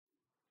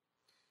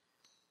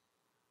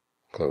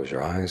Close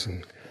your eyes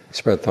and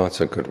spread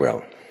thoughts of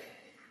goodwill.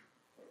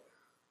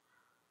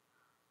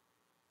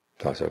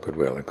 Thoughts of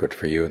goodwill are good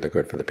for you, they're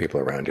good for the people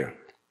around you.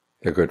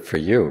 They're good for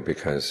you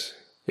because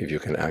if you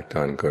can act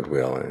on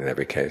goodwill in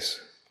every case,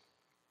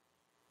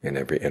 in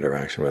every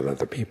interaction with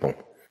other people,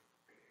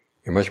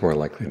 you're much more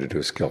likely to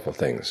do skillful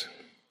things.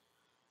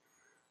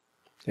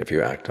 If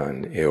you act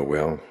on ill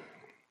will,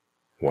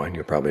 one,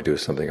 you'll probably do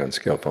something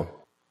unskillful,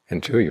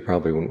 and two, you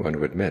probably wouldn't want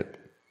to admit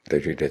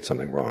that you did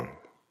something wrong.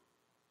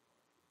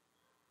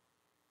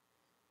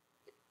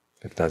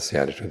 If that's the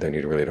attitude, then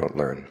you really don't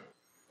learn.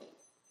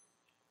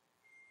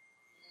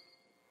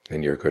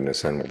 And your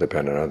goodness then will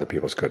depend on other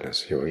people's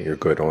goodness. You're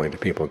good only to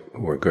people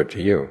who are good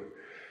to you.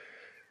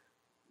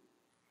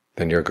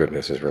 Then your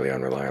goodness is really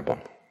unreliable.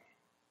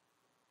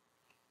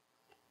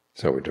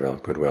 So we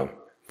develop goodwill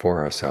for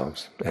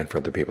ourselves and for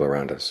the people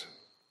around us,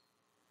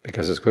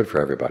 because it's good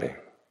for everybody.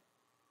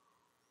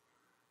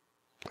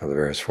 Of the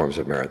various forms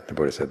of merit, the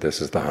Buddha said this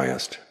is the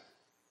highest.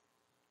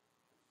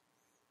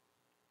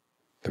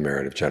 The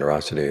merit of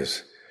generosity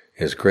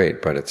is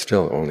great, but it's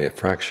still only a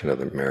fraction of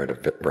the merit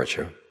of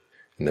virtue.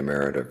 And the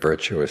merit of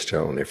virtue is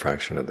still only a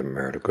fraction of the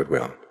merit of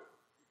goodwill.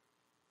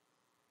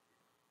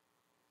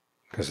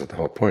 Because the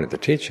whole point of the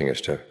teaching is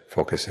to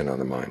focus in on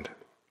the mind.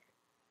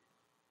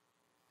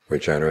 We're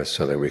generous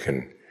so that we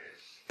can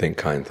think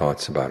kind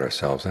thoughts about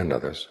ourselves and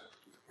others.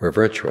 We're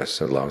virtuous,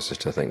 so it allows us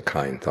to think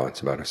kind thoughts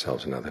about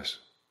ourselves and others.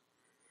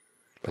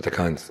 But the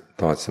kind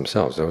thoughts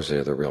themselves, those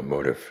are the real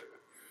motive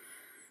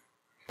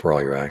for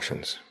all your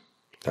actions.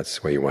 That's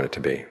the way you want it to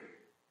be.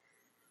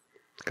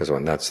 Because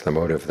when that's the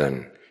motive,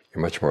 then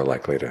you're much more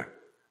likely to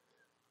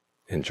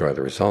enjoy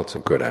the results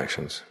of good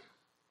actions.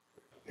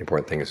 The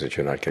important thing is that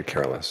you not get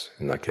careless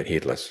and not get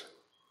heedless.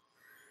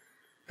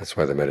 That's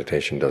why the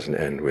meditation doesn't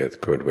end with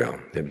goodwill.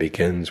 It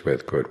begins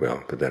with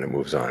goodwill, but then it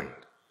moves on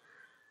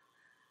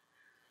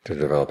to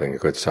developing a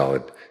good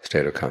solid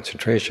state of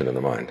concentration in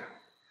the mind.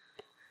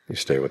 You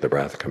stay with the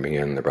breath coming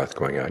in, the breath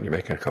going out, and you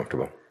make it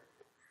comfortable.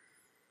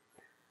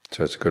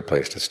 So it's a good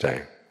place to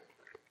stay.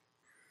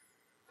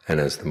 And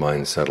as the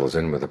mind settles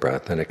in with the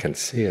breath, then it can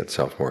see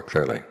itself more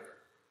clearly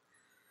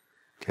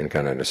and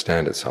can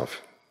understand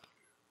itself.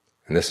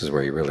 And this is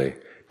where you really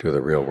do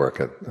the real work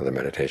of the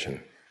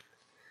meditation.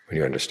 When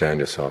you understand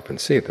yourself and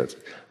see that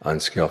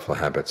unskillful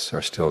habits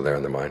are still there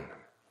in the mind,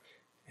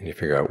 and you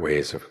figure out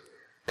ways of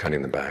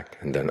cutting them back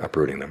and then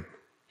uprooting them.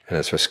 And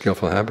as for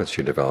skillful habits,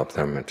 you develop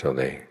them until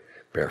they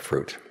bear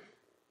fruit.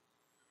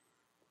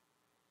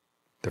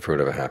 The fruit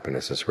of a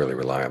happiness is really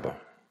reliable.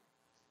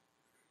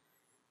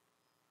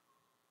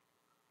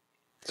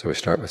 So we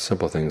start with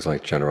simple things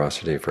like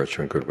generosity,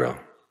 virtue, and goodwill.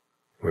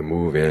 We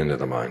move into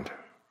the mind,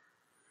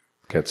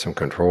 get some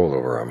control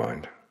over our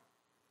mind,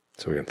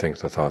 so we can think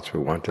the thoughts we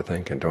want to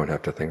think and don't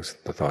have to think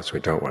the thoughts we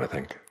don't want to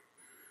think.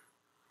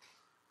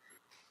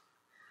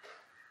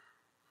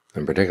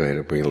 And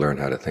particularly, we learn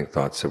how to think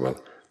thoughts that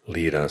will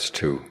lead us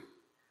to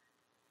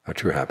a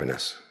true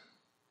happiness,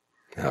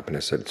 a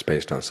happiness that's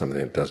based on something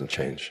that doesn't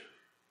change,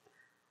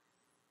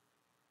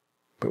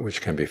 but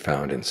which can be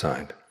found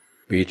inside.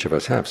 We each of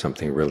us have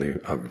something really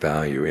of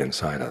value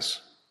inside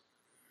us,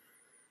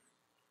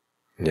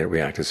 and yet we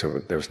act as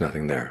if there was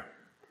nothing there.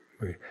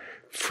 We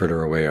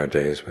fritter away our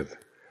days with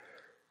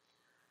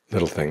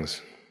little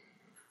things,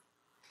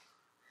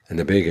 and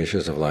the big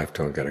issues of life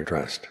don't get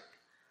addressed.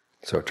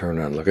 So turn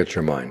around, look at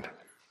your mind,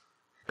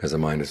 because the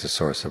mind is the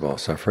source of all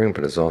suffering,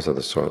 but it's also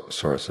the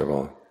source of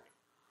all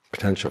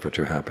potential for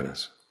true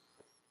happiness.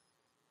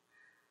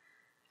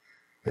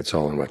 It's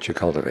all in what you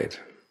cultivate.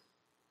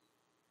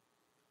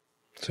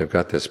 So you've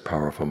got this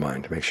powerful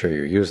mind. Make sure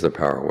you use the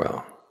power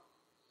well.